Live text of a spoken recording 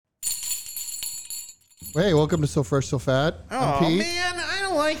Hey, welcome to So Fresh, So Fat. I'm Oh Pete. man, I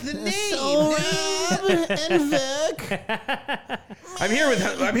don't like the name. Sohrab and Vic. I'm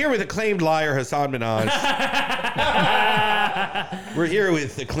here with acclaimed liar Hassan Minaj. We're here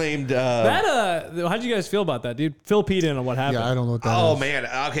with acclaimed. How'd you guys feel about that, dude? Fill Pete in on what happened. Yeah, I don't know what that is. Oh man.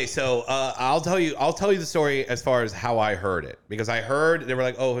 Okay, so I'll tell you the story as far as how I heard it, because I heard they were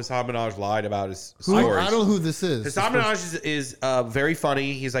like, "Oh, Hassan Minaj lied about his stories." I don't know who this is. Hassan Minaj is very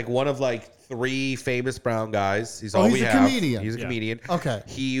funny. He's like one of like 3 famous brown guys. He's all he's we a have. comedian. He's a comedian. Okay.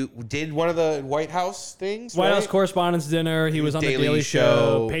 He did one of the White House things. White right? House Correspondents' Dinner. He was on Daily the Daily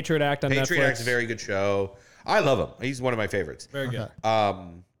Show. Patriot Act on Netflix. Patriot Act's a very good show. I love him. He's one of my favorites. Very good.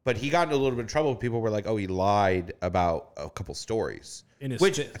 But he got in a little bit of trouble. People were like, "Oh, he lied about a couple stories." In his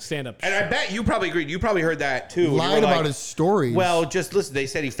stand-up And show. I bet you probably agreed. You probably heard that too. You Lied were about like, his stories. Well, just listen. They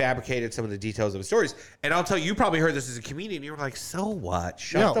said he fabricated some of the details of his stories, and I'll tell you, you probably heard this as a comedian. You were like, "So what?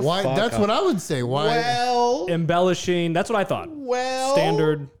 Shut the why? fuck That's up." what I would say. Why? Well, Embellishing. That's what I thought.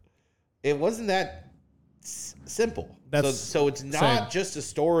 Standard. It wasn't that simple. That's so it's not just a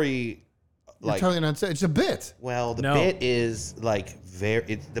story. You're totally not saying it's a bit. Well, the bit is like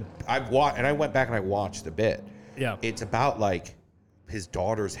I went back and I watched the bit. Yeah. It's about like his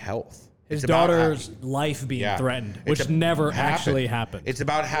daughter's health. His It's about daughter's life being threatened, which It's never actually happened. It's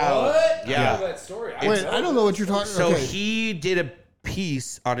about how Yeah. That story. Wait, I don't know what you're talking So about. Okay. he did a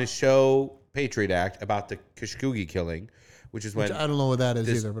piece on his show Patriot Act about the Khashoggi killing, which is when I don't know what that is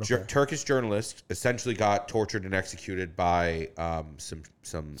this either. But okay. Turkish journalist essentially got tortured and executed by some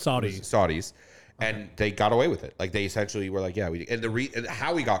Saudis. And they got away with it. Like they essentially were like, yeah, we. And and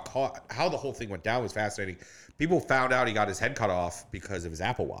how he got caught, how the whole thing went down was fascinating. People found out he got his head cut off because of his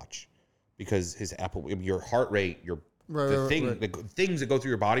Apple Watch, because his your heart rate, the things that go through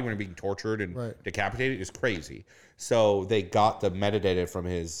your body when you're being tortured and decapitated is crazy. So they got the metadata from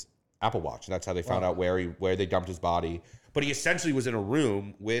his Apple Watch, and that's how they found out where they dumped his body. But he essentially was in a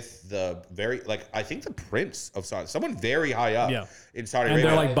room with the I think the prince of Saudi, someone very high up in Saudi Arabia. And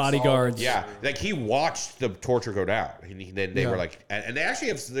they're like bodyguards. Yeah, like he watched the torture go down. And then they were like, and they actually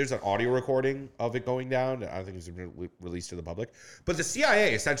have, there's an audio recording of it going down. I don't think it was released to the public. But the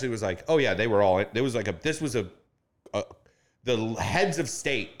CIA essentially was like, oh yeah, they were all, there was like the heads of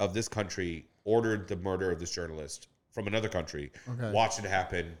state of this country ordered the murder of this journalist from another country, watched it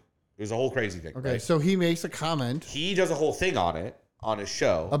happen. It was a whole crazy thing. Okay, right? so he makes a comment. He does a whole thing on it, on his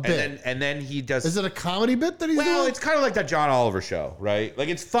show. A bit. And then he does... Is it a comedy bit that he's doing? Well, it's kind of like that John Oliver show, right? Like,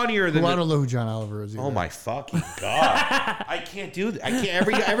 it's funnier than... I don't know who John Oliver is either. Oh, my fucking God. I can't do that. I can't...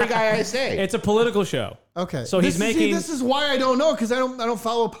 Every guy I say. It's a political show. Okay. So he's making... this is why I don't know, because I don't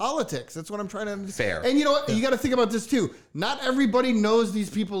follow politics. That's what I'm trying to understand. Fair. And you know what? You got to think about this, too. Not everybody knows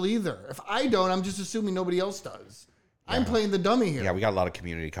these people either. If I don't, I'm just assuming nobody else does. I'm playing the dummy here. Yeah, we got a lot of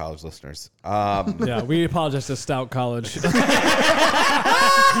community college listeners. Yeah, we apologize to Stout College. Ooh,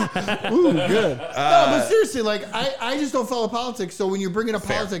 good. No, but seriously, like I just don't follow politics. So when you're bringing up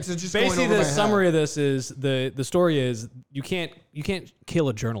politics, it's just Basically, going over the my head. summary of this is the story is you can't kill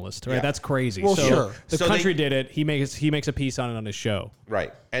a journalist, right? Yeah. That's crazy. Well, so sure. The country did it. He makes a piece on it on his show.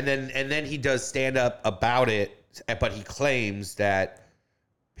 Right. And then he does stand up about it, but he claims that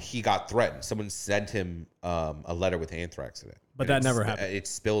he got threatened. Someone sent him a letter with anthrax in it. But that never happened. It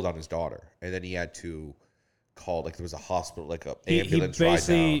spilled on his daughter. And then he had to call, like there was a hospital, like an He ambulance ride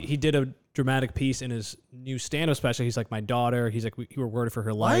basically down. he did a dramatic piece in his new stand-up special. He's like, my daughter. He's like, we were worried for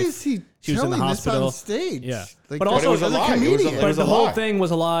her life. Why is he She was in the telling this hospital. on stage? Yeah. Like, But also, it was a as lie. comedian. But the whole lie. thing was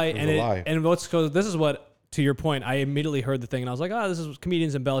a lie, It was a lie. and this is what, to your point, I immediately heard the thing and I was like, oh, this is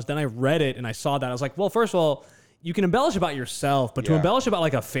comedians embellish. Then I read it and I saw that. I was like, well, first of all, you can embellish about yourself, but to embellish about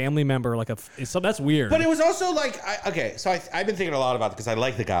like a family member, that's weird. But it was also like, so I've been thinking a lot about it because I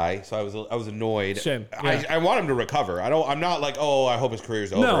like the guy, so I was annoyed. Shame. Yeah. I want him to recover. I'm not like, oh, I hope his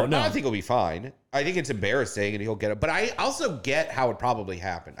career's over. No. I think he'll be fine. I think it's embarrassing and he'll get it. But I also get how it probably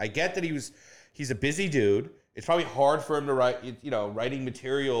happened. I get that he's a busy dude. It's probably hard for him to write, writing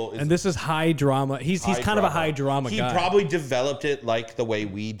material. And this is high drama. He's kind of a high drama guy. He probably developed it like the way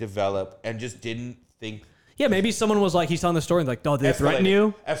we develop and just didn't think. Yeah, maybe someone was like, he's telling the story and like, oh, did they threaten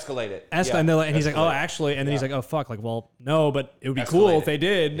you? Escalate it. And he's like, oh, actually, and then he's like, oh, fuck, like, well, no, but it would be cool if they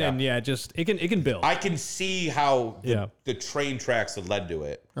did. Yeah. And it can build. I can see how the train tracks that led to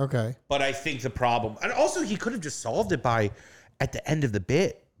it. Okay. But I think the problem, and also he could have just solved it by, at the end of the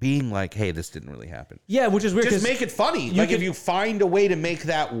bit, being like, hey, this didn't really happen. Yeah, which is weird. Just make it funny. If you find a way to make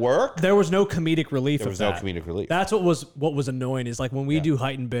that work. There was no comedic relief. There was no comedic relief. That's what was annoying is like when we do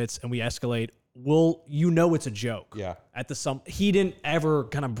heightened bits and we escalate it's a joke. Yeah. He didn't ever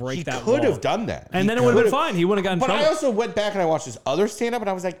kind of break that wall. He could have done that. And then it would have been fine. He wouldn't have gotten trouble. But I also went back and I watched his other stand-up, and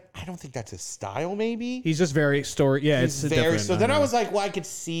I was like, I don't think that's his style, maybe. He's just very story. Yeah, it's very different. So then I was like, well, I could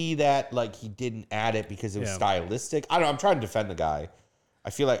see that like he didn't add it because it was stylistic. I don't know. I'm trying to defend the guy. I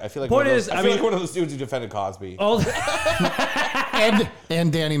feel like one of those dudes who defended Cosby. and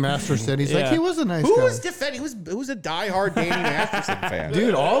Danny Masterson. He's like, he was a nice guy. Who was defending? Who's a diehard Danny Masterson fan?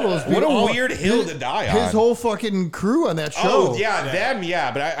 Dude, all those people. What a weird hill to die on. His whole fucking crew on that show. Oh yeah, them.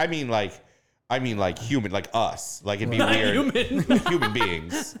 Yeah, but I mean like human, like us. Like it'd be weird. Human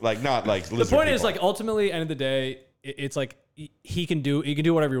beings. Like not like lizard the point people. is like ultimately, end of the day, it's like he can do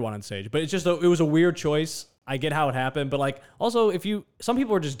whatever you want on stage. But it's just it was a weird choice. I get how it happened, but like also some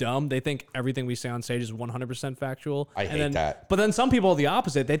people are just dumb. They think everything we say on stage is 100% factual. I hate that. But then some people are the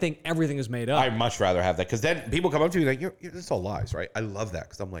opposite. They think everything is made up. I'd much rather have that because then people come up to me like, "It's all lies, right?" I love that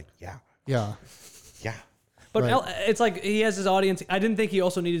because I'm like, yeah. But right. It's like he has his audience. I didn't think he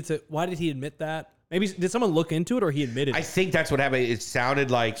also needed to. Why did he admit that? Maybe did someone look into it or he admitted it? I think that's what happened. It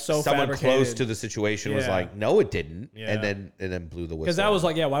sounded like someone close to the situation was like, "No, it didn't," and then blew the whistle. Because that was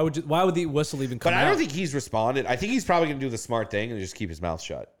like, why would the whistle even come out? But I don't think he's responded. I think he's probably going to do the smart thing and just keep his mouth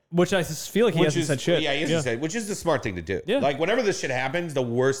shut. Which I feel like he hasn't said shit. Yeah, he hasn't said, which is the smart thing to do. Yeah. Like whenever this shit happens, the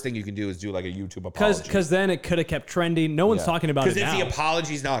worst thing you can do is do like a YouTube apology. Because then it could have kept trending. No one's talking about it now. Because if the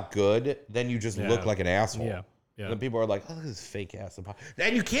apology's not good, then you just look like an asshole. Yeah. Yeah. And then people are like, "Oh, look at this fake ass apology."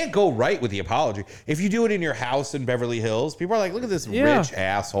 And you can't go right with the apology. If you do it in your house in Beverly Hills, people are like, "Look at this rich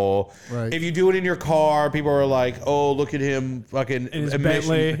asshole." Right. If you do it in your car, people are like, "Oh, look at him, fucking in his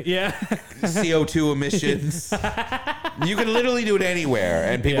Bentley." CO2 emissions. You can literally do it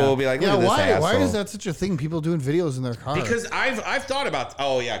anywhere, and people will be like, "Look at this asshole." Why is that such a thing? People doing videos in their car. Because I've thought about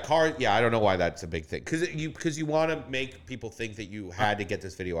car. Yeah, I don't know why that's a big thing. Because you want to make people think that you had to get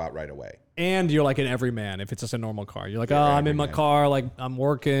this video out right away. And you're like an everyman if it's just a normal car. You're like, I'm in my car, like I'm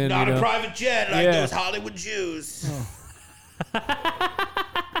working. Not a private jet like those Hollywood Jews.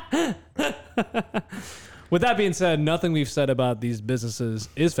 With that being said, nothing we've said about these businesses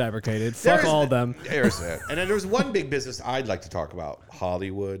is fabricated. Fuck all of them. There's it. And then there's one big business I'd like to talk about: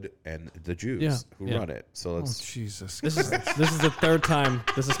 Hollywood and the Jews who run it. So let's. Oh, Jesus. This is the third time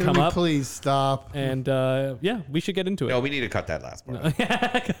this has come up. Please stop. And we should get into it. No, we need to cut that last part.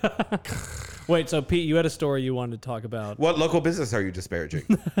 Wait, so Pete, you had a story you wanted to talk about. What local business are you disparaging?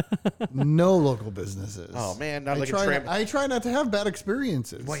 No local businesses. Oh man, not I like try a trampoline. I try not to have bad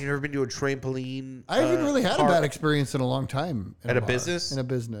experiences. What, you never been to a trampoline? I haven't really had a bad experience in a long time. At a business? In a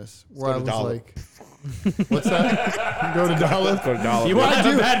business. Where I was like, what's that? Go to Dollar? Go to Dollar. You want to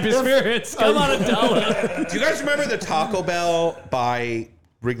do bad experience? Come on a Dollar. Do you guys remember the Taco Bell by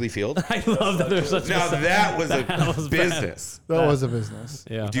Wrigley Field? I love that there's such that was a business. That was a business.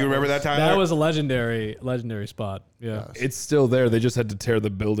 Yeah. Do you remember that time? That was a legendary spot. Yeah. Yes. It's still there. They just had to tear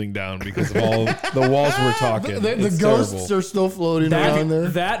the building down because of all the walls were talking. The ghosts are still floating around there.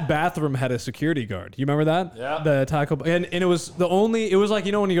 That bathroom had a security guard. You remember that? Yeah. The Taco Bell. And it was like,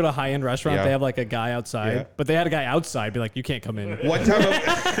 you know, when you go to a high-end restaurant, they have like a guy outside, but they had a guy outside be like, you can't come in. One time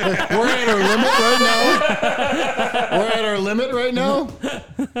we're at our limit right now. We're at our limit right now.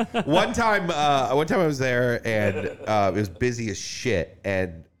 One time I was there and it was busy as shit,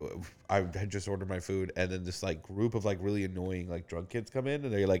 and I had just ordered my food, and then this like group of like really annoying like drunk kids come in,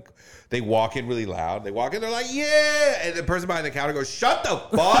 and they walk in really loud. They walk in, they're like, "Yeah," and the person behind the counter goes, "Shut the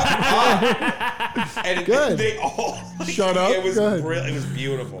fuck up!" And they all shut up. It was brilliant. It was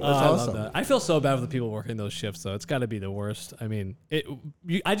beautiful. That's awesome. I love that. I feel so bad for the people working those shifts, though. It's got to be the worst. I mean,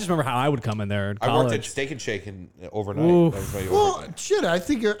 I just remember how I would come in there in college. I worked at Steak and Shake overnight. Shit. I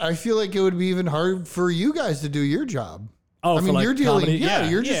feel like it would be even hard for you guys to do your job. Oh, I mean, like you're dealing. comedy?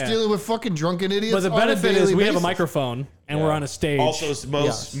 You're just dealing with fucking drunken idiots. But the benefit is we have a microphone and we're on a stage. Also, I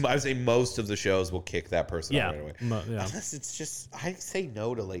would say most of the shows will kick that person out right away. Unless it's just, I say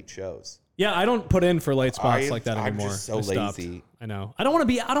no to late shows. Yeah, I don't put in for late spots like that anymore. I'm just so lazy. I know. I don't want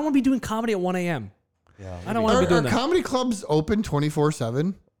to be doing comedy at 1 a.m. Yeah, I don't want to be doing that. Are comedy clubs open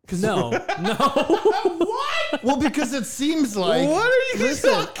 24/7? No. What? Well, because it seems like. What are you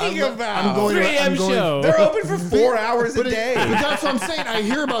talking about? I'm going 3 a.m. show. They're open for 4 hours a day. But that's what I'm saying. I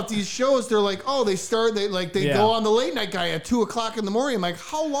hear about these shows. They're like, they go on the late night guy at 2:00 in the morning. I'm like,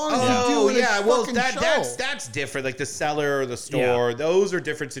 how long is he doing this fucking show? That's different. Like the cellar or the store, those are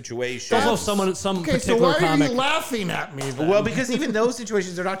different situations. Also, some particular so why are you laughing at me then? Well, because even those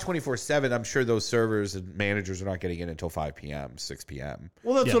situations are not 24/7. I'm sure those servers and managers are not getting in until 5 p.m., 6 p.m.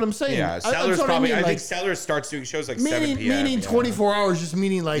 Well, that's what what I'm saying. Yeah, Sellers probably. I think Sellers starts doing shows like 7 p.m. Meaning 24 hours, just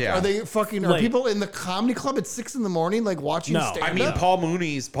meaning like, are they fucking? Are people in the comedy club at 6 a.m. like watching? No, I mean Paul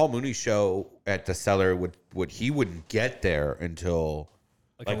Mooney's show at the Cellar he wouldn't get there until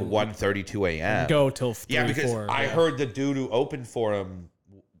like 1:30, 2 a.m. Go till 3, because 4, I heard the dude who opened for him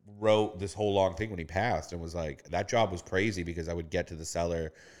wrote this whole long thing when he passed and was like, that job was crazy because I would get to the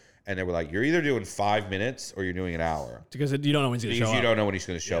Cellar and they were like, you're either doing 5 minutes or you're doing an hour. Because you don't know when he's going to show up. You don't know when he's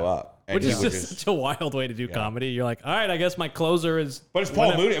going to show up. And which is just such a wild way to do comedy. You're like, all right, I guess my closer is... But it's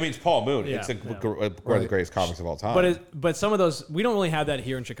Paul Mooney. I mean, it's Paul Mooney. Yeah, it's one of the greatest comics of all time. But some of those... We don't really have that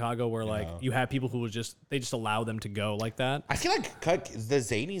here in Chicago where like you have people who they just allow them to go like that. I feel like the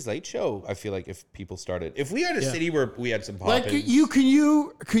Zanies Late Show, I feel like if people started... If we had a city where we had some pop-ins... Like,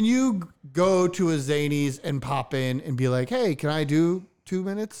 can you go to a Zanies and pop in and be like, hey, can I do 2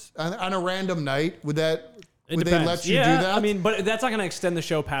 minutes on a random night? Would they let you do that? I mean, but that's not going to extend the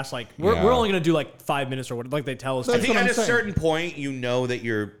show past like we're only going to do like 5 minutes or what, like they tell us. I think at a certain point, you know that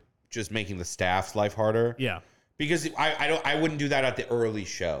you're just making the staff's life harder. Yeah, because I wouldn't do that at the early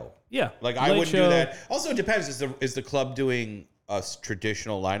show. Yeah, like I wouldn't do that. Also, it depends. Is the club doing a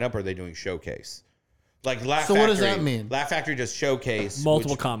traditional lineup or are they doing showcase? Like Laugh Factory. So what does that mean? Laugh Factory just showcase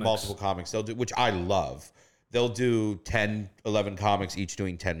multiple comics. They'll do, which I love. They'll do 10, 11 comics each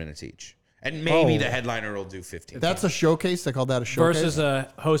doing 10 minutes each. And maybe the headliner will do 15. That's a showcase? They call that a showcase? Versus a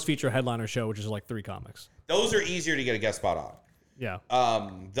host feature headliner show, which is like 3 comics. Those are easier to get a guest spot on. Yeah.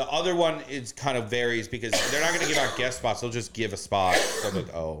 The other one is kind of varies because they're not going to give out guest spots. They'll just give a spot. So I'm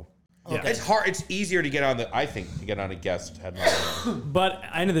like, yeah. It's hard. It's easier to get on a guest headliner. But at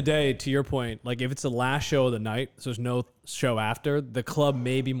the end of the day, to your point, like if it's the last show of the night, so there's no show after, the club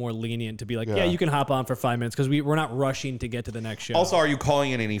may be more lenient to be like, yeah you can hop on for 5 minutes because we're not rushing to get to the next show. Also, are you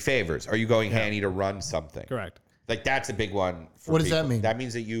calling in any favors? Are you going, hey, I need to run something? Correct. Like that's a big one. What does that mean? That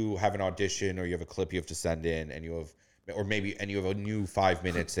means that you have an audition or you have a clip you have to send in, and you have a new 5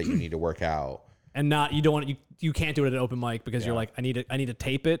 minutes that you need to work out. And you can't do it at an open mic because you're like, I need to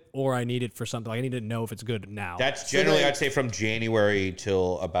tape it or I need it for something. Like I need to know if it's good now. That's generally I'd say from January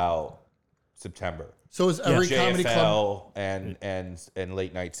till about September. So is every comedy club and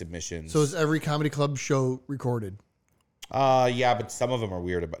late night submissions. So is every comedy club show recorded? Yeah, but some of them are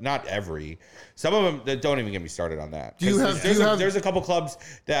weird about. Not every. Some of them that don't even get me started on that. There's a couple clubs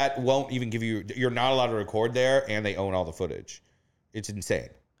that won't even give you. You're not allowed to record there, and they own all the footage. It's insane.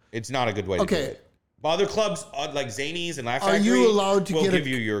 It's not a good way to do it. But other clubs like Zanies and Laugh Factory, are you allowed to give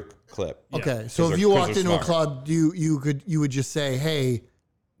you your clip? Okay, so if you walked into a club, you would just say, hey.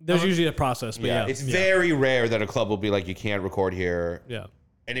 There's usually a process, but it's very rare that a club will be like, you can't record here. Yeah.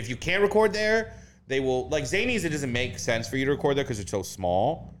 And if you can't record there, they will, like Zanies, it doesn't make sense for you to record there because it's so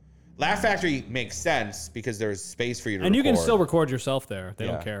small. Laugh Factory makes sense because there's space for you to record. And you can still record yourself there. They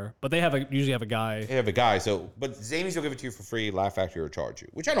don't care. But they usually have a guy. They have a guy. But Zanies will give it to you for free. Laugh Factory will charge you,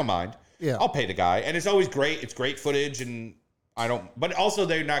 which I don't mind. Yeah. I'll pay the guy. And it's always great. It's great footage. And but also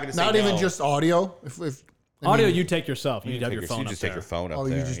they're not going to say not even just audio. Audio, you take yourself. You have your phone. You just take your phone up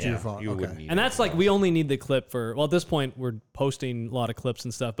there. Oh, you just do your phone. You wouldn't need and that's like, we only need the clip for, well, at this point, we're posting a lot of clips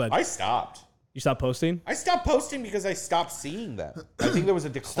and stuff, but. I stopped. You stopped posting? I stopped posting because I stopped seeing them. I think there was a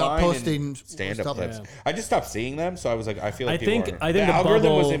decline in stand-up clips. Yeah. I just stopped seeing them, so I was like, I feel like the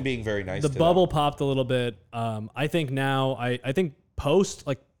algorithm wasn't being very nice. The bubble popped a little bit. I think now, I think post,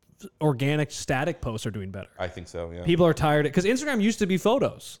 like organic static posts are doing better. I think so, yeah. People are tired because Instagram used to be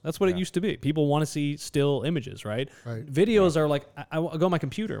photos. That's what it used to be. People want to see still images, right? Videos are like, I go on my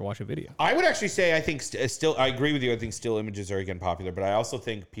computer and watch a video. I would actually say I think still, I agree with you. I think still images are again popular, but I also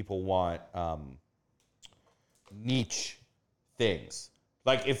think people want niche things.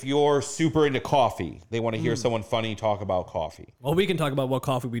 Like if you're super into coffee, they want to hear someone funny talk about coffee. Well, we can talk about what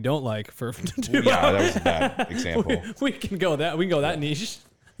coffee we don't like for 2 hours. Yeah, that was a bad example. We can go that niche.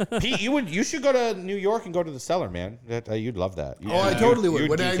 Pete, you should go to New York and go to the Cellar, man. You'd love that. I totally would.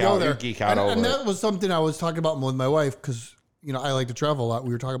 When I go there, you'd geek out over. And that was something I was talking about with my wife because I like to travel a lot.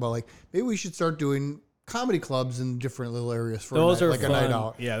 We were talking about like maybe we should start doing comedy clubs in different little areas for those a night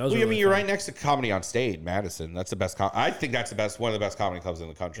out. Yeah, those. Well, you're right next to Comedy on Stage, Madison. That's the best. I think that's one of the best comedy clubs in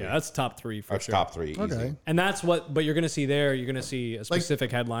the country. Yeah, that's top 3 for sure. Top 3. Okay. Easy. And that's what. But you're gonna see there. You're gonna see a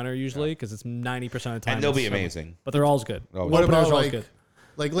specific headliner usually because it's 90% of the time. And they'll be amazing. But they're always good. What about like?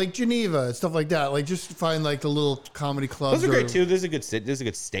 Like Geneva and stuff like that. Like just find like the little comedy clubs. Those are great too. There's a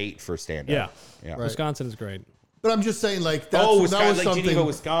good state for stand-up. Yeah. Right. Wisconsin is great. But I'm just saying like that was something. Geneva,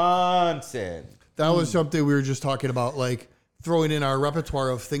 Wisconsin. That was something we were just talking about, like throwing in our repertoire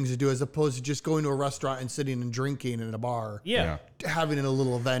of things to do as opposed to just going to a restaurant and sitting and drinking in a bar. Yeah. Having a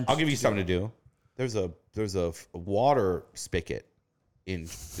little event. I'll give you something to do. There's a water spigot in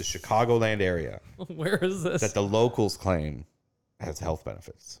the Chicagoland area. Where is this? That the locals claim has health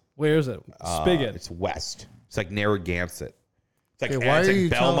benefits. Where is it? Spigot. It's west. It's like Narragansett. It's like, Okay, why are you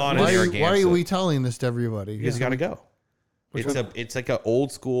Belmont and Narragansett. why are we telling this to everybody? You just got to go. It's like an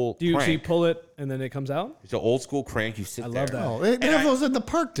old school Do you, crank. so you pull it and then it comes out? It's an old school crank. You sit there. I love that. Oh, they have those in the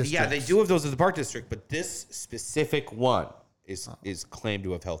park district. Yeah, they do have those in the park district, but this specific one is claimed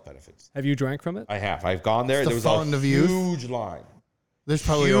to have health benefits. Have you drank from it? I have. I've gone there. There was fountain a of youth. huge line. There's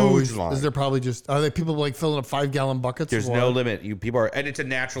probably Huge always. line. Is there probably just? Are there people like filling up 5-gallon buckets? There's no limit. People are, and it's a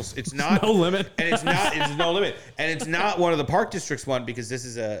natural. It's not No limit. and it's not. It's no limit, and it's not one of the park districts one because this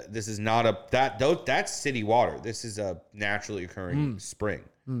is not a that's city water. This is a naturally occurring spring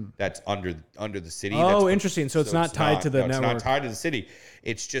that's under the city. Oh, interesting. So it's not tied to the network. It's not tied to the city.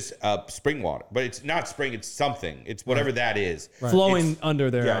 It's just spring water, but it's not spring. It's something. It's whatever that is. Flowing under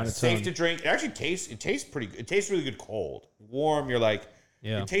there. Yeah, on it's its safe own. to drink. It actually tastes. It tastes pretty. It tastes really good cold. Warm. You're like.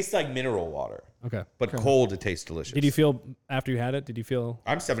 Yeah. It tastes like mineral water. Okay. But cold, it tastes delicious. Did you feel after you had it? Did you feel?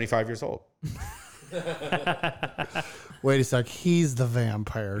 I'm 75 years old. Wait a sec. He's the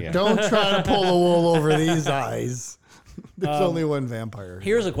vampire. Yeah. Don't try to pull the wool over these eyes. There's only one vampire.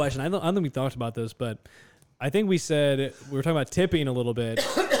 Here's a question. I don't think we talked about this, but I think we said we were talking about tipping a little bit.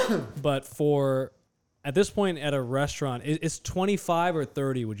 But for at this point at a restaurant, it's 25 or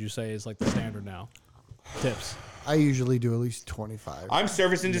 30. Would you say is like the standard now? Tips. I usually do at least 25. I'm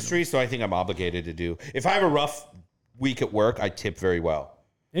service industry, so I think I'm obligated to do. If I have a rough week at work, I tip very well.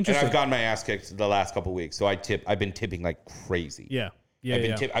 Interesting. And I've gotten my ass kicked the last couple of weeks, so I've been tipping like crazy. Yeah.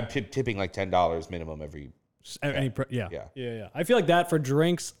 I'm tipping like $10 minimum every. Yeah. I feel like that for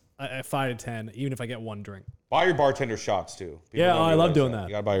drinks at 5 to 10, even if I get one drink. Buy your bartender shots too. Yeah, I love doing that. You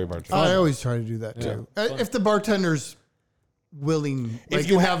gotta buy your bartender. I always try to do that too. If the bartender's willing, like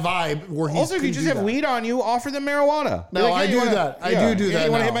you have vibe, where he's Also, if you just have weed on you, offer them marijuana. No, I do that. I do that.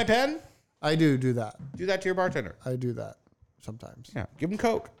 You want to hit now. my pen? I do that. Do that to your bartender. I do that sometimes. Yeah, give him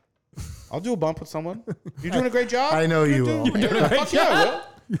coke. I'll do a bump with someone. You're doing a great job. I know you will. You're doing a great job. Yeah, I will.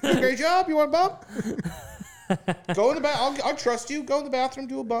 You're doing a great job. You want a bump? Go in the bath. I'll trust you. Go in the bathroom,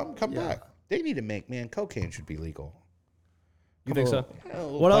 do a bump, come back. They need to make cocaine should be legal. You think so?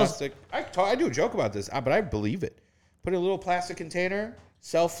 What plastic. Else? I do a joke about this, but I believe it. Put a little plastic container,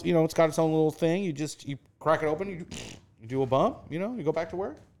 it's got its own little thing. You crack it open, you do a bump, you go back to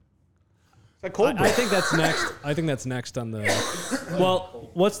work. It's like cold brew. I think that's next. I think that's next on the. Well,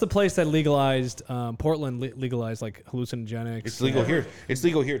 what's the place that legalized? Portland legalized like hallucinogenics. It's legal here. It's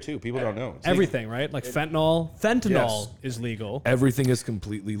legal here too. People don't know. It's everything, right? Like fentanyl. Fentanyl is legal. Everything is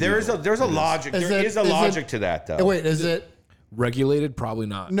completely legal. There's a logic. There is a logic to that though. Wait, is it regulated? Probably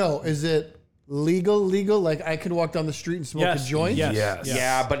not. No, is it legal? Like I could walk down the street and smoke a joint? Yes.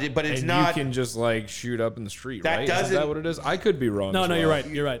 Yeah, but it's and not. You can just like shoot up in the street, That right? doesn't- Is that what it is? I could be wrong. No, as no, well. you're right.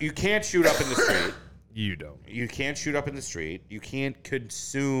 You're right. You can't shoot up in the street. You don't. You can't shoot up in the street. You can't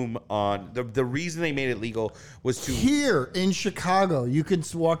consume on the reason they made it legal was to. Here in Chicago, you can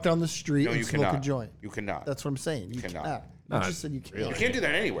walk down the street No, and you smoke cannot. a joint. You cannot. That's what I'm saying. You Cannot. cannot. No, I just said you can't. You can't do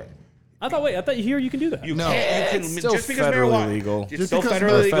that anywhere. I thought here you can do that. You can't. You can still just because federally marijuana. legal. It's Just still because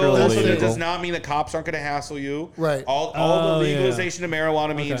federally legal. federally Also, that legal. does not mean the cops aren't going to hassle you. Right. All the legalization of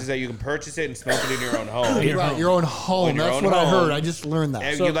marijuana means is that you can purchase it and smoke it in your own home. Right, your own home. In your That's own what I home. heard. I just learned that.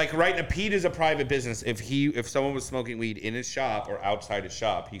 And So- you're like right now, Pete is a private business. If someone was smoking weed in his shop or outside his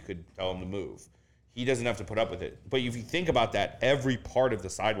shop, he could tell him to move. He doesn't have to put up with it. But if you think about that, every part of the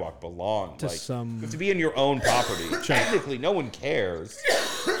sidewalk belongs. You have to be in your own property. Technically, no one cares.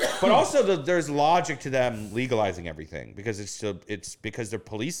 But also, there's logic to them legalizing everything because it's because their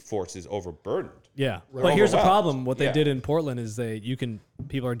police force is overburdened. Yeah, They're but here's the overwhelmed. problem. What they Yeah. did in Portland is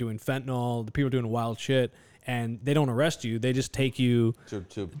people are doing fentanyl. The people are doing wild shit, and they don't arrest you. They just take you To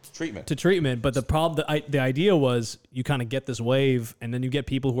treatment. to treatment. But the problem, the idea was you kind of get this wave, and then you get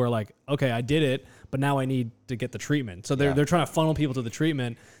people who are like, okay, I did it, but now I need to get the treatment. So they're trying to funnel people to the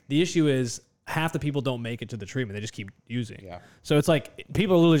treatment. The issue is half the people don't make it to the treatment. They just keep using. Yeah. So it's like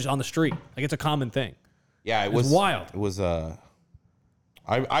people are literally just on the street. Like it's a common thing. Yeah, It's wild. It was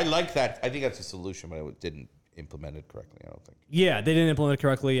I like that. I think that's a solution, but it didn't implement it correctly. I don't think. Yeah, they didn't implement it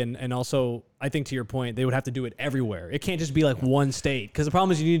correctly, and also I think to your point, they would have to do it everywhere. It can't just be like one state because the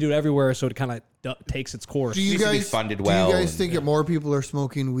problem is you need to do it everywhere, so it kind of takes its course. do you needs to be guys funded well Do you guys and- think that more people are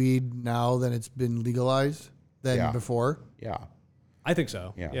smoking weed now than it's been legalized than Yeah. before? Yeah. I think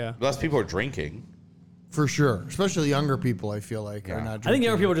so. Yeah. Yeah. Less people are drinking. For sure, especially younger people, I feel like are not drinking. I think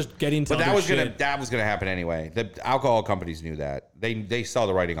younger people are just getting to. But that was gonna happen anyway. The alcohol companies knew that. They saw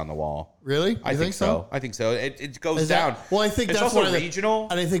the writing on the wall. Really? I think so. I think so. It goes down. Well, I think it's that's also why regional.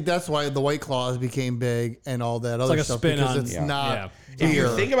 And I think that's why the White Claws became big and all that other like a stuff spin because on- it's Yeah. not. If you beer.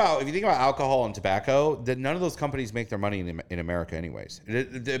 think about alcohol and tobacco, then none of those companies make their money in America, anyways.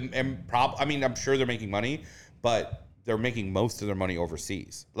 I mean, I'm sure they're making money, but they're making most of their money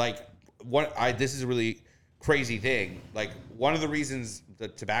overseas. Like this is a really crazy thing. Like one of the reasons the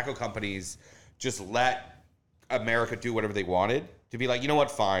tobacco companies just let America do whatever they wanted to be like, you know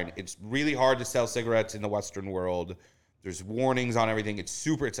what, fine. It's really hard to sell cigarettes in the Western world. There's warnings on everything. It's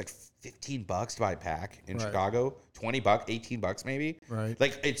like $15 to buy a pack in Chicago, $20, $18 maybe. Right.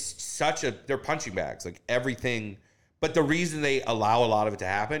 Like they're punching bags, like everything. But the reason they allow a lot of it to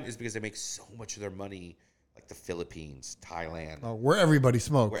happen is because they make so much of their money, like the Philippines, Thailand, where everybody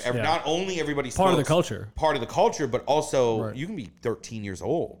smokes. not only everybody smokes, Part of the culture, but also you can be 13 years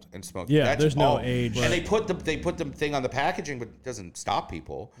old and smoke. Yeah, there's no age. And they put the thing on the packaging, but it doesn't stop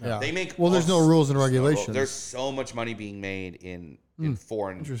people. Yeah. They make there's no rules and regulations. There's so much money being made in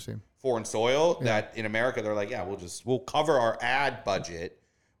foreign soil that in America they're like, yeah, we'll cover our ad budget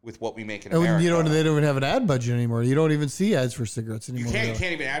with what we make in America. They don't even have an ad budget anymore. You don't even see ads for cigarettes anymore. You can't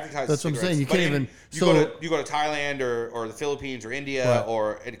even advertise. That's what I'm saying. You But can't even. You go to Thailand or the Philippines or India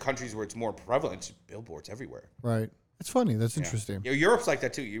or in countries where it's more prevalent. It's billboards everywhere. Right. It's funny. That's interesting. Yeah, Europe's like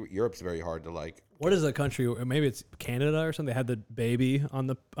that too. Europe's very hard to like. What is the country? Maybe it's Canada or something. They had the baby on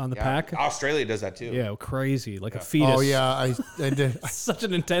the pack. Australia does that too. Yeah, crazy, like a fetus. Oh yeah, I did. Such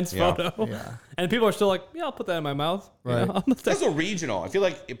an intense photo. Yeah. And people are still like, yeah, I'll put that in my mouth. Right. It's also regional. I feel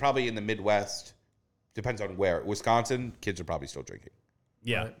like it probably in the Midwest, depends on where. Wisconsin, kids are probably still drinking.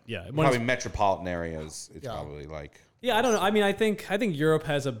 Yeah, yeah. Probably metropolitan areas. It's probably like. Yeah, I don't know. I mean, I think Europe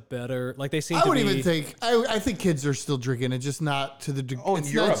has a better, like they seem to be. I wouldn't even think. I think kids are still drinking it, just not to the degree. Oh, in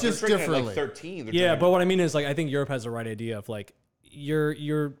Europe, it's just they're drinking differently. at like 13. Yeah, but what I mean is, like, I think Europe has the right idea of like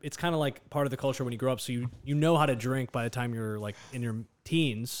you're. It's kind of like part of the culture when you grow up, so you know how to drink by the time you're like in your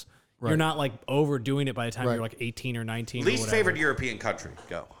teens. Right. You're not like overdoing it by the time you're like 18 or 19. Least or favorite European country?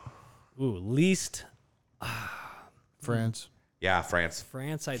 Go. Ooh, least. France. Yeah, France.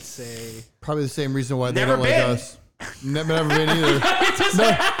 France, I'd say. Probably the same reason why Never they don't been. like us. Never been either.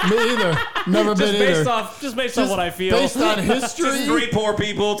 Me either. Never been either. Just based on what I feel. Based on history. Just three poor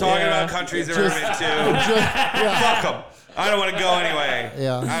people talking about countries they've ever been to. Fuck them. I don't want to go anyway.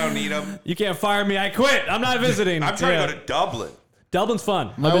 Yeah. I don't need them. You can't fire me. I quit. I'm not visiting. I'm trying to go to Dublin. Dublin's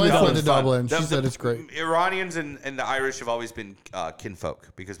fun. My wife went to Dublin. Dublin. She said it's great. Iranians and the Irish have always been kinfolk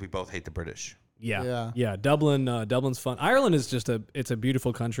because we both hate the British. Yeah. Dublin's fun. Ireland is just it's a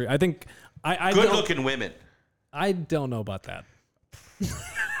beautiful country. I think good looking women. I don't know about that.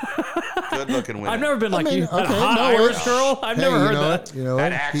 Good looking women. I've never been like you. Okay, A hot Irish girl. I've never heard that. You know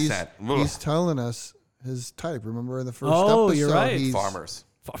That what? accent. He's telling us his type. Remember in the first Oh, episode? you're right. Farmers.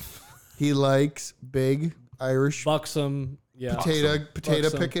 He likes big Irish Buxom. Yeah. potato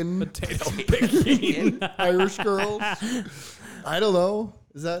Buxom. picking Potato picking. Irish girls. I don't know.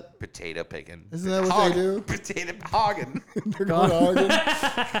 Is that Potato picking. Isn't that what they do? Potato hogging. they're going Hagen?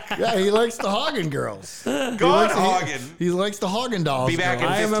 Yeah, he likes the Hagen girls. Gone hogging. He likes the Hagen dolls. Be back in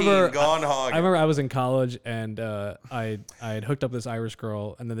girls. 15. Gone hogging. I remember I was in college and I had hooked up with this Irish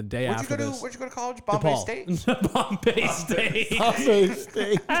girl, and then the day after this, Where'd you go to college? Bombay State. Bombay State. Bombay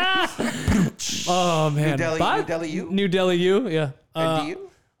State. Oh man, New Delhi U? Yeah. And you?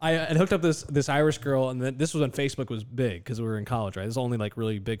 I had hooked up this Irish girl, and then this was when Facebook was big because we were in college, right? This was only like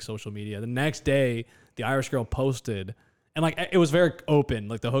really big social media. The next day, the Irish girl posted, and like it was very open.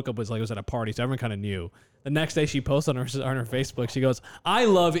 Like the hookup was at a party, so everyone kind of knew. The next day, she posted on her Facebook. She goes, "I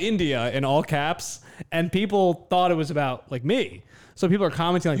love India" in all caps, and people thought it was about like me. So people are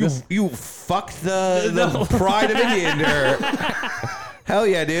commenting like this. You fucked the pride of India into her. Hell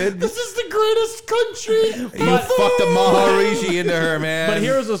yeah, dude. This is the greatest country. You fucked the Maharishi into her, man. But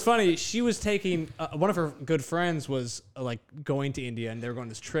here was what's funny. She was taking one of her good friends was like going to India, and they were going on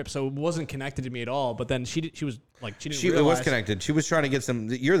this trip, so it wasn't connected to me at all. But then she was like she didn't. It was connected. She was trying to get some.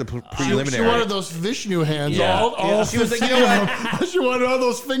 You're the preliminary. She wanted those Vishnu hands. Yeah. All She was like, you know what? She wanted all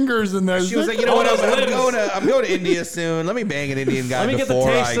those fingers in there. She was like, you know what? I'm going to India soon. Let me bang an Indian guy Let me get the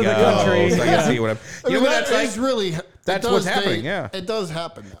before taste I of the go, country. so I can see what I'm. You know what that's like? Really. That's what's happening. Yeah, it does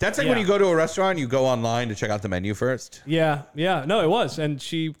happen. That's like when you go to a restaurant, you go online to check out the menu first. Yeah. No, it was, and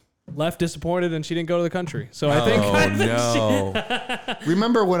she left disappointed and she didn't go to the country. So I think.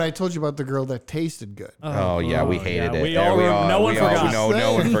 Remember when I told you about the girl that tasted good? Oh yeah, we hated it. No one forgot.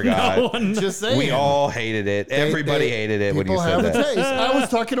 No one forgot. Just saying. We all hated it. Everybody hated it when you said that. Taste. I was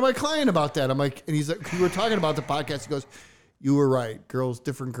talking to my client about that. I'm like, and he's like, we were talking about the podcast. He goes, "You were right.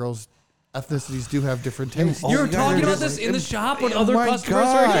 Different girls." Ethnicities do have different tastes. You were talking about this in the shop when other customers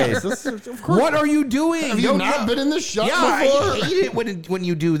are here. Of course. What are you doing? Have you not been in the shop before? I hate it when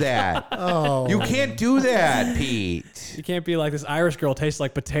you do that. You can't do that, Pete. You can't be like, this Irish girl tastes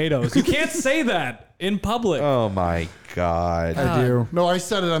like potatoes. You can't say that in public. Oh my God. I do. No, I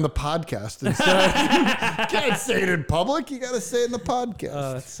said it on the podcast instead. You can't say it in public. You got to say it in the podcast.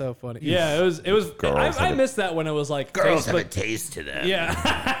 Oh, that's so funny. Yeah, it was. I missed that when it was like girls Facebook. Have a taste to them. Yeah.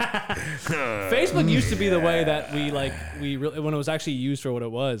 Facebook used to be the way that we really, when it was actually used for what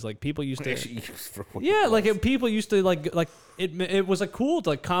it was. Like people used to. People used to like it was like cool to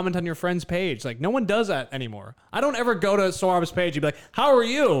like comment on your friend's page. Like no one does that anymore. I don't ever go to Sohrab's page and be like, "How are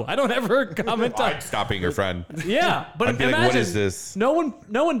you?" I don't ever comment on. I'd stop being your friend. Yeah, but I'd be imagine, like, what is this? No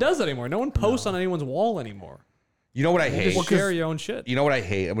one does that anymore. No one posts on anyone's wall anymore. You know what I hate? Just share your own shit. You know what I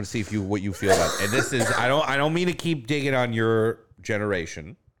hate? I'm going to see what you feel about it. And this is I don't mean to keep digging on your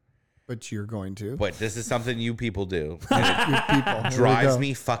generation. But you're going to. But this is something you people do. And it drives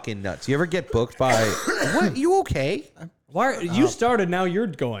me fucking nuts. You ever get booked by what? You okay? Why you started, now you're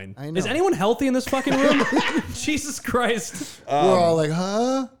going. I know. Is anyone healthy in this fucking room? Jesus Christ. We're all like,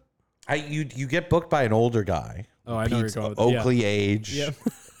 huh? You get booked by an older guy. Oh, I know Pete's you're going with Oakley age. Yep.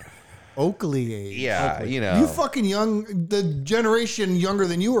 Oakley age. Yeah, Oakley. you know. You fucking young. The generation younger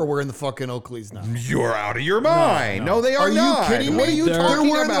than you are wearing the fucking Oakleys now. You're out of your mind. No, they are not. Are you kidding me? What are you They're talking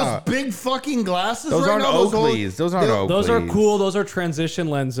wearing about? those big fucking glasses Those right aren't now. Oakleys. Those aren't Oakleys. Those are cool. Those are transition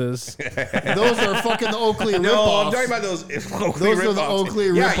lenses. Those are fucking the Oakley ripoffs. No, I'm talking about those Oakley Those ripoffs. are the Oakley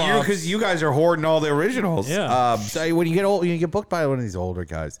yeah, ripoffs. because you guys are hoarding all the originals. Yeah. So when you get old, you get booked by one of these older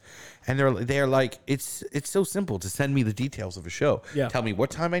guys, and they're like, it's so simple to send me the details of a show. Yeah. Tell me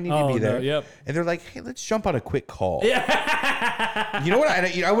what time I need to be there. Yep. And they're like, hey, let's jump on a quick call. Yeah. You know what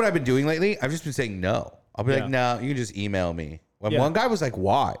I've been doing lately? I've just been saying no. I'll be like, no, you can just email me. When one guy was like,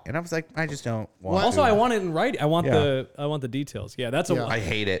 "Why?" and I was like, "I just don't want." Also, I want it in writing. I want the details. Yeah, that's I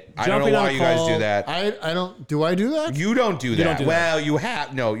hate it. I don't know why you guys do that. I don't. Do I do that? You don't do that. don't do well, you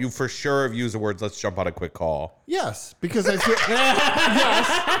have. No, you for sure have used the words. Let's jump on a quick call. Yes, because I feel.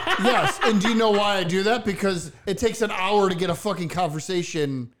 yes. And do you know why I do that? Because it takes an hour to get a fucking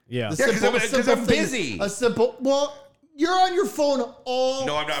conversation. Yeah. Because I'm busy. A simple. Well. You're on your phone all.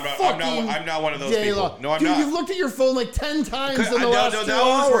 No, I'm not one of those people. Long. No, I'm Dude, not. you've looked at your phone like 10 times in the last 2 those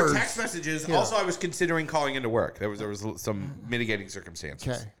hours. were text messages. Yeah. Also, I was considering calling into work. There was some mitigating circumstances.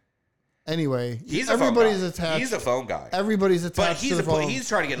 Okay. Anyway, everybody's attached. He's a phone guy. Everybody's attached to the phone. He's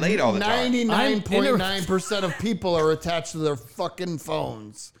trying to get laid all the time. 99.9% of people are attached to their fucking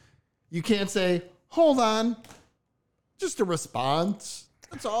phones. You can't say, hold on. Just a response.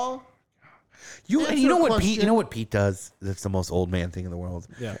 That's all. You know what Pete does? That's the most old man thing in the world.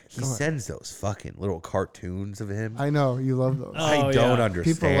 Yeah. He sends those fucking little cartoons of him. I know. You love those. I don't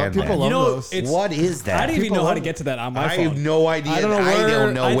understand. People love those. What is that? I didn't even know how to get to that on my phone. I have no idea. I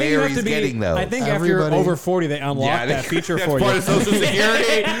don't know where he's getting those. I think after you're over 40, they unlock that feature for you. That's part of Social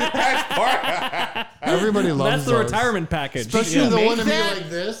Security. That's part. Everybody loves That's the retirement package. Especially the one to be like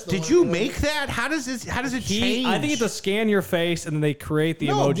this. Did you make that? How does it change? I think you have to scan your face and then they create the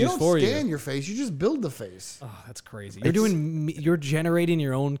emojis for you. You don't scan your face. You just build the face. Oh, that's crazy. You're generating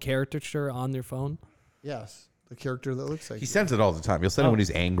your own caricature on your phone? Yes. The character that looks like he sends it all the time. He'll send it when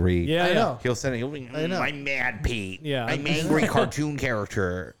he's angry. Yeah, I know. He'll send it. I'm mad, Pete. Yeah, I'm angry cartoon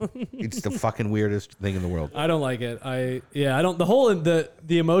character. It's the fucking weirdest thing in the world. I don't like it. I don't. The whole the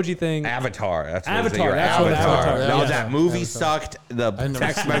emoji thing. Avatar. That's what Avatar. Avatar. Yeah, no, that movie sucked. The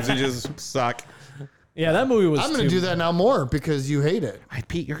text messages suck. Yeah, that movie was. I'm going to do that now more because you hate it.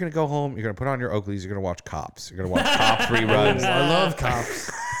 Pete, you're going to go home. You're going to put on your Oakleys. You're going to watch Cops. You're going to watch Cops reruns. I love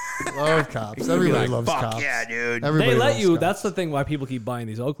Cops. Love Cops. Everybody loves Cops. Yeah, dude. They let you. That's the thing why people keep buying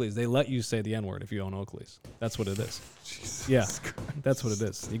these Oakleys. They let you say the N-word if you own Oakleys. That's what it is. Jesus Christ. That's what it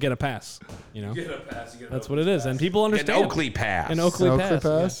is. You get a pass. You know. That's what it is, and people understand. An Oakley pass. An Oakley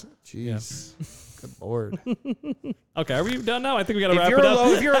pass. Yeah. Jeez. Yeah. Good Lord. Okay, are we done now? I think we got to wrap it up.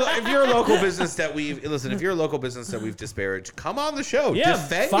 If you're a local business that we've disparaged, come on the show. Yeah,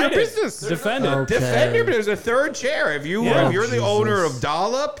 defend your business. Defend it. Okay. Defend your business. There's a third chair. If you're the owner of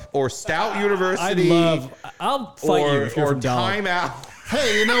Dollop or Stout University, I'll fight you if you're or from Dollop. Time Out.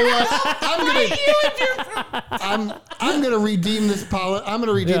 Hey, you know what? I'm gonna redeem this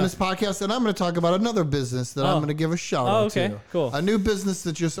this podcast, and I'm gonna talk about another business that I'm gonna give a shout out to. Cool. A new business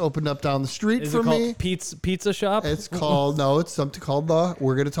that just opened up down the street Is for it called me. Pizza Shop? It's called it's something called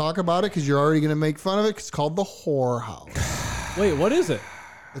we're gonna talk about it because you're already gonna make fun of it. It's called the Horror House. Wait, what is it?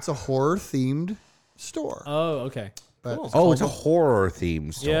 It's a horror themed store. Oh, okay. It's a horror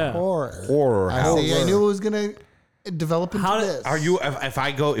theme store. Yeah. Horror house. I knew it was gonna develop into this. Are you?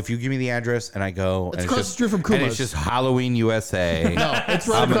 If you give me the address and I go, It's and across the street from Kuma's. and it's just Halloween USA. No, it's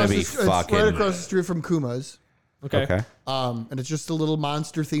right I'm across gonna the, be it's fucking. right across the street from Kuma's. Okay. And it's just a little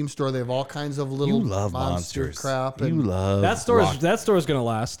monster themed store. They have all kinds of little You love monster monsters. crap. You And love That store is gonna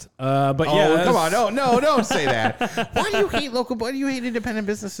last. But Oh, yeah, come on! No, don't say that. Why do you hate local? Why do you hate independent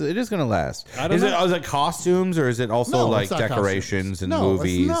businesses? It is going to last. I don't know. Is it costumes or is it also No, like it's not decorations costumes. and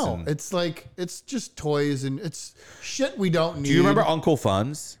movies? and- It's like it's just toys and it's shit we don't need. do you remember Uncle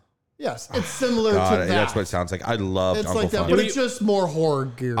Fun's? Yes, it's similar God, to that. that's what it sounds like. I loved it's Uncle like that, Fun's. but it's just more horror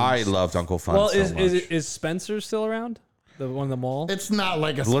gear. I loved Uncle Fun's. well, so much. is Spencer still around? The one in the mall? It's not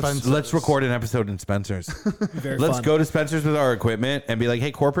like a Let's Spencer's. record an episode in Spencer's. Very Let's fun. go to Spencer's with our equipment and be like,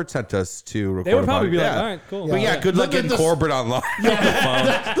 "Hey, corporate sent us to record." They would a probably podcast." be like, Yeah. all right, cool. But yeah, good luck Look at getting this- corporate online.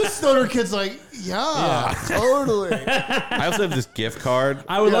 The stoner kid's like, yeah. Totally. I also have this gift card.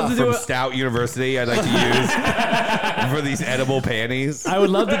 I would love to do from it. Stout University. I'd like to use for these edible panties. I would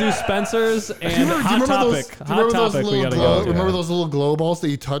love to do Spencer's and Hot Topic. Hot Topic, we gotta go. Remember those little glow balls that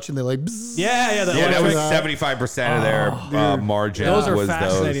you touch and they like, bzzz? Yeah, Yeah, that was Like 75% of their margin. Those are was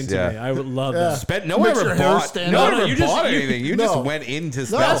fascinating those, to me. I would love that. No one Makes ever your hair bought. stand No up. one No, ever you just- bought you- anything. You no. just went into No,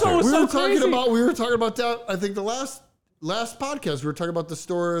 Spencer's. that's what was we so were talking crazy. about. We were talking about that. I think the last podcast we were talking about the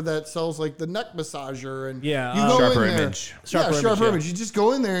store that sells like the neck massager and Yeah, you go Sharper in there. Image. Sharper Sharper Image, Image. You just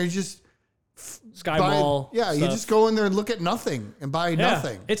go in there and you just Sky buy, Mall. yeah, you stuff. just go in there and look at nothing and buy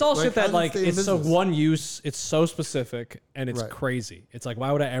nothing. It's all shit that how like does it stay in it's so business? one use. It's so specific and it's Right. crazy. It's like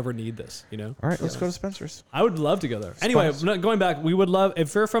why would I ever need this? You know. All right, let's go to Spencer's. I would love to go there. Anyway, going back, we would love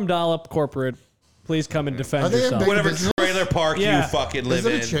if you're from Dollop Corporate, please come and defend Are they a yourself. big- Whatever business? trailer park Yeah. you fucking Is live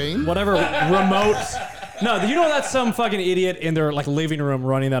it in. a chain? Whatever remote. No, you know that's some fucking idiot in their like living room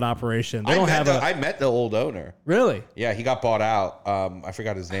running that operation. They don't have I met the old owner. really. Yeah, he got bought out. I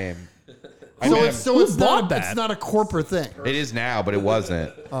forgot his name. So it's bought not that? it's not a corporate thing. It is now, but it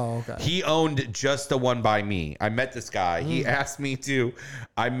wasn't. Oh, okay. He owned just the one by me. I met this guy. He asked me to.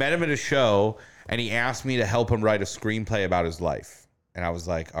 I met him at a show, and he asked me to help him write a screenplay about his life. And I was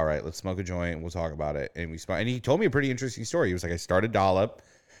like, "All right, let's smoke a joint. And we'll talk about it." And we smoked. And he told me a pretty interesting story. He was like, "I started Dollop,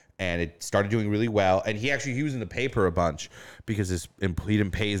 and it started doing really well. And he was in the paper a bunch because he didn't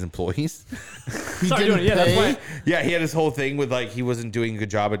pay his employees. He Sorry, didn't doing it. Yeah, that's pay. why. Yeah, he had his whole thing with like he wasn't doing a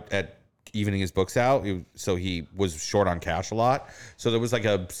good job at evening his books out, so he was short on cash a lot. So there was like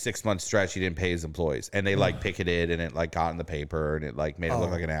a 6-month stretch he didn't pay his employees, and they like picketed, and it like got in the paper, and it like made it look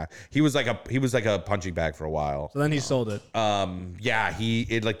like an ass. He was like a punching bag for a while. So then he sold it. Yeah,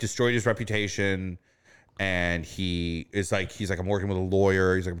 it like destroyed his reputation, and he's like I'm working with a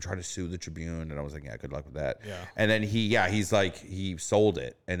lawyer. He's like I'm trying to sue the Tribune, and I was like, yeah, good luck with that. Yeah. And then he's like he sold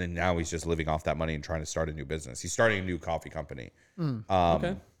it, and then now he's just living off that money and trying to start a new business. He's starting a new coffee company.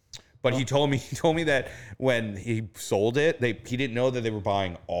 Okay. But he told me that when he sold it, he didn't know that they were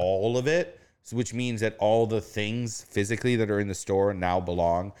buying all of it, which means that all the things physically that are in the store now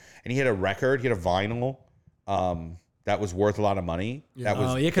belong. And he had a record, he had a vinyl that was worth a lot of money. Yeah.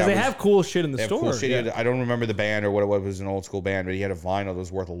 Because they have cool shit in the they have store. cool shit. Yeah. I don't remember the band or what it was. It was an old school band, but he had a vinyl that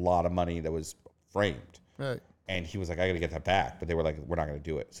was worth a lot of money that was framed. Right. And he was like, I got to get that back. But they were like, we're not going to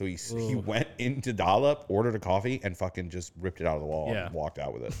do it. So he went into Dollop, ordered a coffee, and fucking just ripped it out of the wall and walked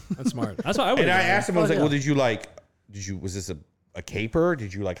out with it. That's smart. That's what I would. And I asked him, I was like, well, was this a caper?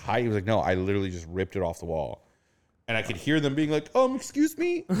 Did you like hide? He was like, no, I literally just ripped it off the wall. And I could hear them being like, excuse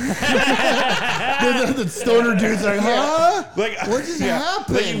me? The stoner dude's like, huh? Like, What just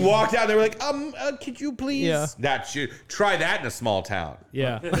happened? Like you walked out, they were like, could you please? Yeah. That should try that in a small town.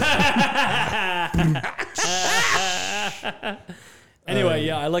 Yeah. Anyway,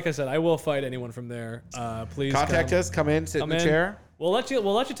 yeah, like I said, I will fight anyone from there. Please Contact come. us, come in, sit in the in. chair. We'll let you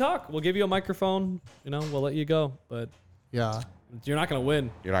talk. We'll give you a microphone. You know, we'll let you go. But Yeah. you're not gonna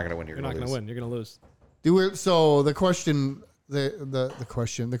win. You're not going to win. You're not gonna win. You're gonna lose. So the question, the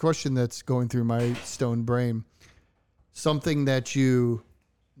question that's going through my stone brain, something that you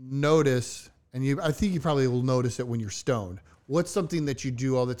notice, and I think you probably will notice it when you're stoned. What's something that you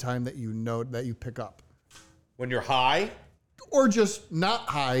do all the time that you know that you pick up, When you're high? or just not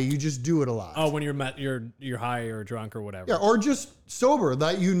high, you just do it a lot. Oh, when you're high or drunk or whatever. Yeah, or just sober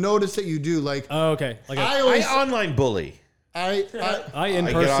that you notice that you do. Like Oh, okay. Like I always, I online bully. I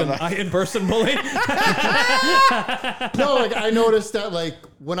in person bully. No, like I noticed that like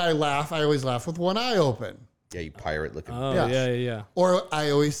when I laugh, I always laugh with one eye open. Yeah, you pirate looking. Oh, Yeah. yeah. Or I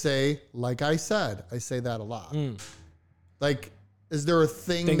always say, like I said. I say that a lot. Like, is there a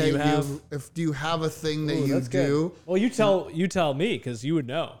thing that you have? do you have a thing that you do? Well, you tell me because you would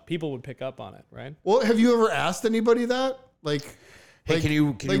know. People would pick up on it, right? Well, have you ever asked anybody that? Like, hey, can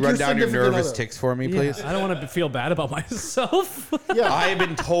you run down your nervous tics for me, please? I don't want to feel bad about myself. Yeah. I have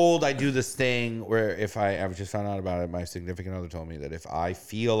been told I do this thing where if I've just found out about it, my significant other told me that if I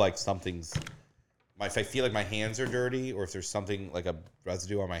feel like if I feel like my hands are dirty or if there's something like a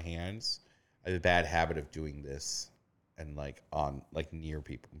residue on my hands, I have a bad habit of doing this and like on like near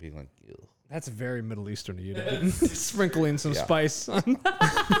people and being like, ew. That's very Middle Eastern of you, dude. Sprinkling some spice on.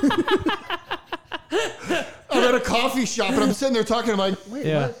 I'm at a coffee shop and I'm sitting there talking. I'm like,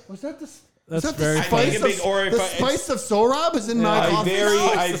 wait, what? Was that the? That's is that very the spice funny. of, the spice of Sohrab is in my coffee.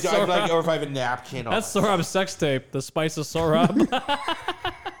 I'm like, or if I have a napkin on. That's Sohrab's sex tape. The spice of Sohrab.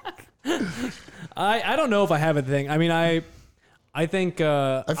 I don't know if I have a thing. I mean, I think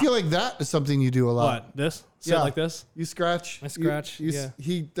I feel like that is something you do a lot. What, this? Sit like this? You scratch. I scratch.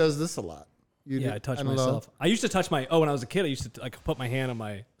 He does this a lot. I touch myself. I used to touch when I was a kid, I used to like put my hand on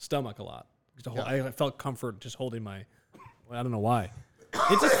my stomach a lot. I felt comfort just holding my. I don't know why.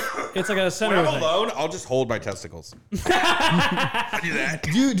 It's like a center. When I'm alone, I'll just hold my testicles. I do that.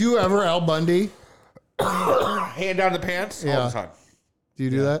 Do you ever Al Bundy? Hand down the pants all the time. Do you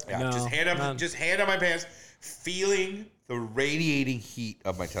do that? Yeah, No, just hand on my pants, feeling the radiating heat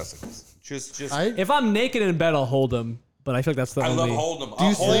of my testicles. If I'm naked in bed, I'll hold them. But I feel like that's the I only. love holding them. Do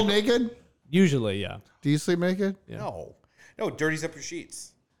you sleep naked? Usually, yeah. Do you sleep naked? Yeah. No, it dirties up your sheets.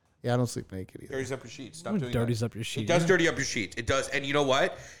 Yeah, I don't sleep naked either. Dirties up your sheets. Stop doing Dirties that. up your sheets. It does dirty up your sheets. It does. And you know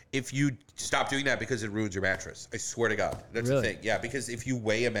what? If you stop doing that because it ruins your mattress. I swear to God. That's the thing. Yeah, because if you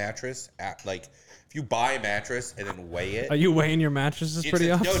weigh a mattress, if you buy a mattress and then weigh it. Are you weighing your mattresses pretty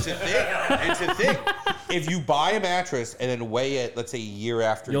often? No, it's a thing. It's a thing. If you buy a mattress and then weigh it, let's say a year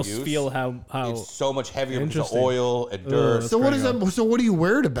after use. You'll feel how it's so much heavier because of oil and dirt. So what is that? So what do you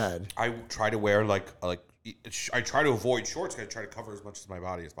wear to bed? I try to wear I try to avoid shorts. I try to cover as much of my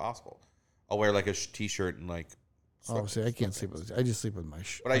body as possible. I'll wear like a t-shirt and like. Oh, see, I can't sleep with. I just sleep with my.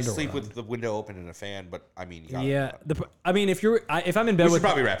 But I sleep with the window open and a fan. But I mean, I mean, if I'm in bed, we should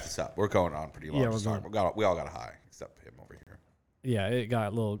probably wrap this up. We're going on pretty long. Yeah, we all got a high except him over here. Yeah, it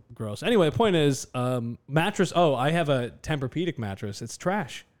got a little gross. Anyway, the point is, mattress. Oh, I have a Tempur-Pedic mattress. It's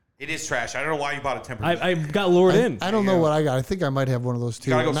trash. It is trash. I don't know why you bought a Tempur. I got lured in. I don't know what I got. I think I might have one of those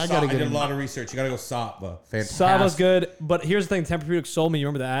too. I did a lot of research. You gotta go Satva. Satva's good, but here's the thing: Tempur-Pedic sold me. You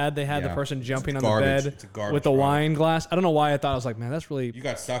remember the ad? They had the person jumping on the bed with the wine glass. I don't know why I thought I was like, man, that's really. You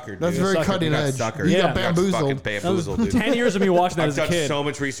got suckered. That's very cutting edge. You got bamboozled. Bamboozled, dude. 10 years of me watching that as a kid. I've done so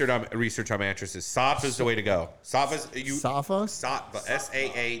much research on mattresses. Satva's the way to go. Satva? Satva. Saatva.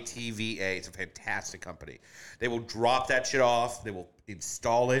 It's a fantastic company. They will drop that shit off. They will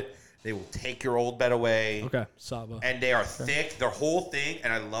install it. They will take your old bed away. Okay, Satva. And they are thick. Their whole thing,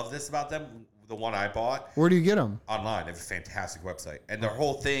 and I love this about them, the one I bought. Where do you get them? Online. They have a fantastic website. And their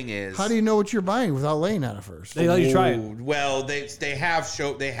whole thing is... How do you know what you're buying without laying on it first? They let you try it. Well,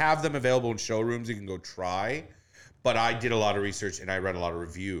 they have them available in showrooms. You can go try. But I did a lot of research, and I read a lot of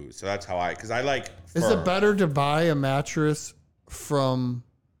reviews. So that's how because I like fur. Is it better to buy a mattress from...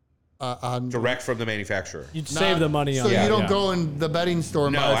 direct from the manufacturer. You'd save the money on it. So you don't go in the bedding store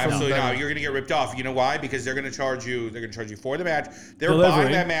and no, buy from absolutely not. You're going to get ripped off. You know why? Because they're going to charge you for the mattress. They're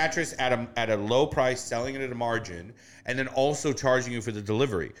buying that mattress at a low price, selling it at a margin, and then also charging you for the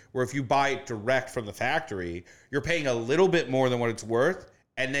delivery. Where if you buy it direct from the factory, you're paying a little bit more than what it's worth,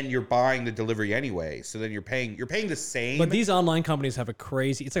 and then you're buying the delivery anyway. So then you're paying the same. But these online companies have it's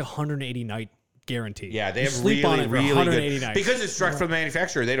like 180 night guarantee. Yeah, they have sleep on it for 180 good nights. because it's direct from the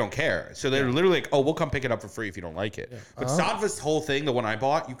manufacturer. They don't care, so they're literally like, "Oh, we'll come pick it up for free if you don't like it." Yeah. But Satva's whole thing, the one I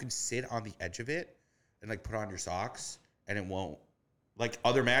bought, you can sit on the edge of it and like put on your socks, and it won't. Like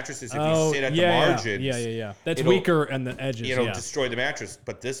other mattresses, if you sit at the margins, yeah, that's weaker and the edges. It'll destroy the mattress.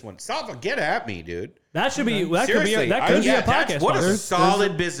 But this one, Satva, get at me, dude. That should be. That Seriously, could be a podcast. What a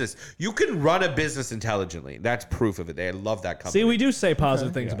solid business. You can run a business intelligently. That's proof of it. I love that company. See, we do say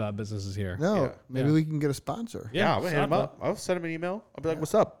positive things about businesses here. No, maybe we can get a sponsor. Yeah, I'll hit him up. I'll send him an email. I'll be like,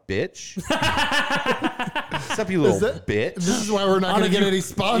 "What's up, bitch? What's up, you little bitch?" This is why we're not going to get any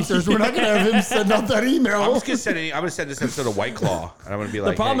sponsors. We're not going to have him send out that email. I'm going to send this episode to White Claw, and I'm going to be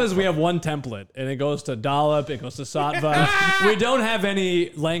like, the problem is we have one template, and it goes to Dollop, it goes to Satva. We don't have any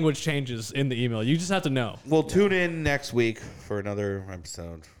language changes in the email. You just have to know. Well, tune in next week for another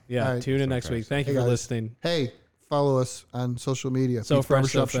episode. Yeah, tune in next week. Thank you for listening. Hey, follow us on social media. So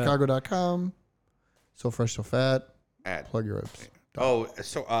fresh, so fat. Chicago.com. So fresh, so fat. Plug your ribs. Oh,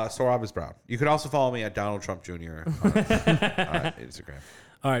 so Sohrab is Brown. You could also follow me at Donald Trump Jr. on Instagram.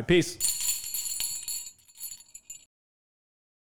 All right, peace.